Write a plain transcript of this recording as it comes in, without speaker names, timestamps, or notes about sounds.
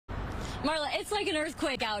Marla, it's like an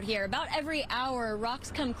earthquake out here. About every hour,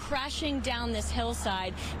 rocks come crashing down this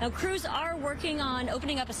hillside. Now, crews are working on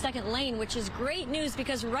opening up a second lane, which is great news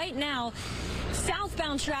because right now,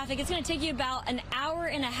 southbound traffic, it's going to take you about an hour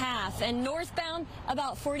and a half, and northbound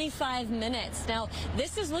about 45 minutes. Now,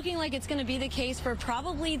 this is looking like it's going to be the case for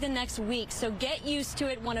probably the next week, so get used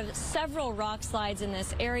to it. One of several rock slides in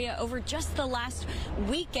this area over just the last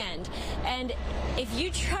weekend. And if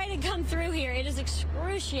you try to come through here, it is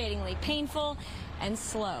excruciatingly painful and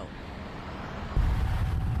slow.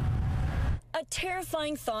 A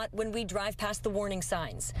terrifying thought when we drive past the warning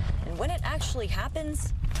signs. And when it actually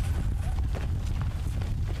happens,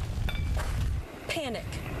 panic.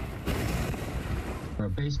 A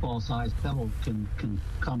baseball-sized pebble can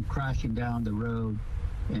come crashing down the road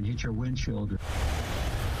and hit your windshield.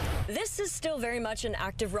 This is still very much an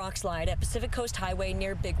active rock slide at Pacific Coast Highway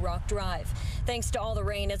near Big Rock Drive. Thanks to all the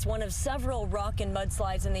rain, it's one of several rock and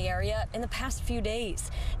mudslides in the area in the past few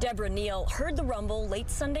days. Deborah Neal heard the rumble late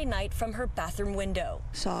Sunday night from her bathroom window.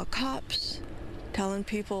 Saw cops telling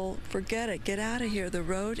people, forget it, get out of here, the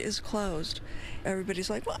road is closed. Everybody's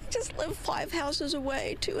like, well, I just live 5 houses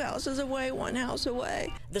away, 2 houses away, 1 house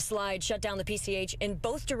away. The slide shut down the PCH in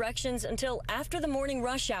both directions until after the morning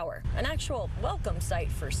rush hour, an actual welcome sight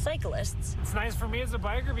for cyclists. It's nice for me as a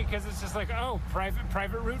biker because it's just like, oh,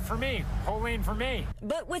 private route for me, whole lane for me.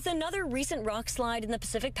 But with another recent rock slide in the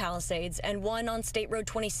Pacific Palisades and one on State Road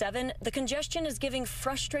 27, the congestion is giving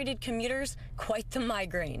frustrated commuters quite the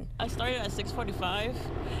migraine. I started at 6:45,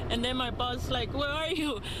 and then my boss like, where are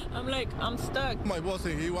you? I'm like, I'm stuck. My boss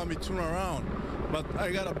said he want me to turn around, but I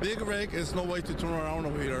got a big wreck. There's no way to turn around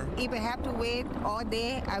over here. If I have to wait all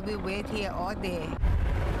day, I will wait here all day.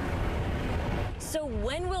 So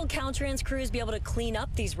when will Caltrans crews be able to clean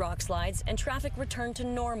up these rock slides and traffic return to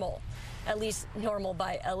normal? At least normal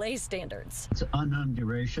by LA standards. It's unknown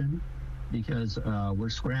duration because we're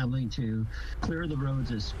scrambling to clear the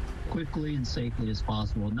roads as quickly and safely as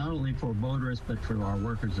possible, not only for motorists, but for our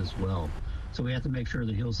workers as well. So we have to make sure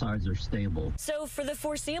the hillsides are stable. So for the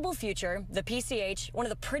foreseeable future, the PCH, one of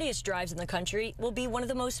the prettiest drives in the country, will be one of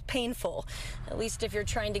the most painful, at least if you're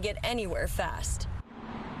trying to get anywhere fast.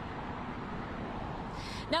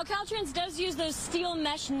 Now, Caltrans does use those steel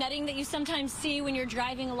mesh netting that you sometimes see when you're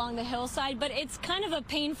driving along the hillside, but it's kind of a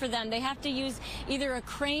pain for them. They have to use either a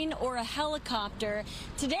crane or a helicopter.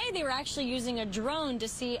 Today, they were actually using a drone to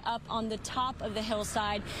see up on the top of the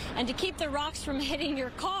hillside. And to keep the rocks from hitting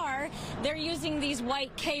your car, they're using these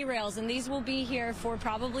white K-rails, and these will be here for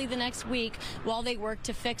probably the next week while they work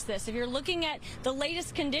to fix this. If you're looking at the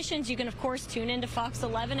latest conditions, you can, of course, tune into Fox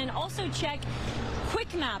 11 and also check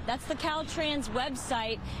Quick Map. That's the Caltrans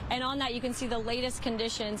website, and on that you can see the latest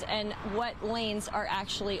conditions and what lanes are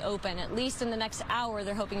actually open. At least in the next hour,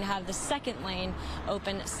 they're hoping to have the second lane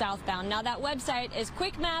open southbound. Now, that website is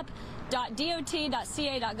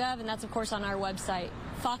quickmap.dot.ca.gov, and that's, of course, on our website,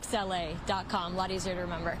 foxla.com. A lot easier to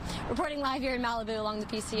remember. Reporting live here in Malibu along the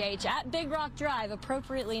PCH at Big Rock Drive,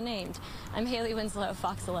 appropriately named. I'm Haley Winslow,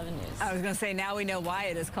 Fox 11 News. I was going to say, now we know why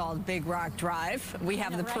it is called Big Rock Drive. We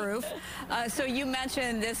have the proof. So you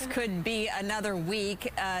mentioned this could be another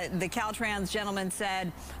week. The Caltrans gentleman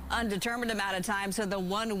said undetermined amount of time, so the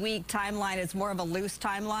 1 week timeline is more of a loose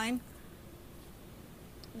timeline?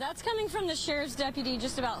 That's coming from the sheriff's deputy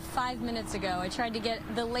just about 5 minutes ago. I tried to get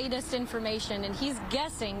the latest information, and he's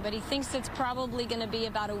guessing, but he thinks it's probably going to be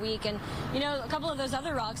about a week. And, you know, a couple of those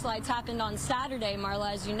other rock slides happened on Saturday,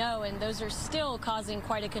 Marla, as you know, and those are still causing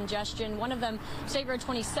quite a congestion. One of them, State Road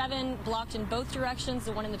 27, blocked in both directions.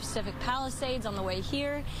 The one in the Pacific Palisades on the way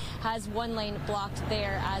here has 1 lane blocked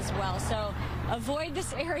there as well. So avoid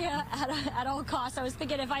this area at all costs. I was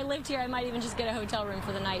thinking if I lived here, I might even just get a hotel room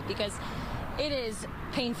for the night because it is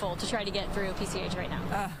painful to try to get through PCH right now.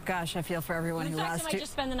 Oh, gosh, I feel for everyone who has to. I might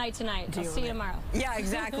just spend the night tonight. I'll see you tomorrow. Yeah,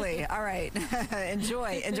 exactly. All right.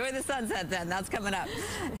 Enjoy the sunset then. That's coming up.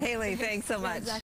 Haley, thanks so much.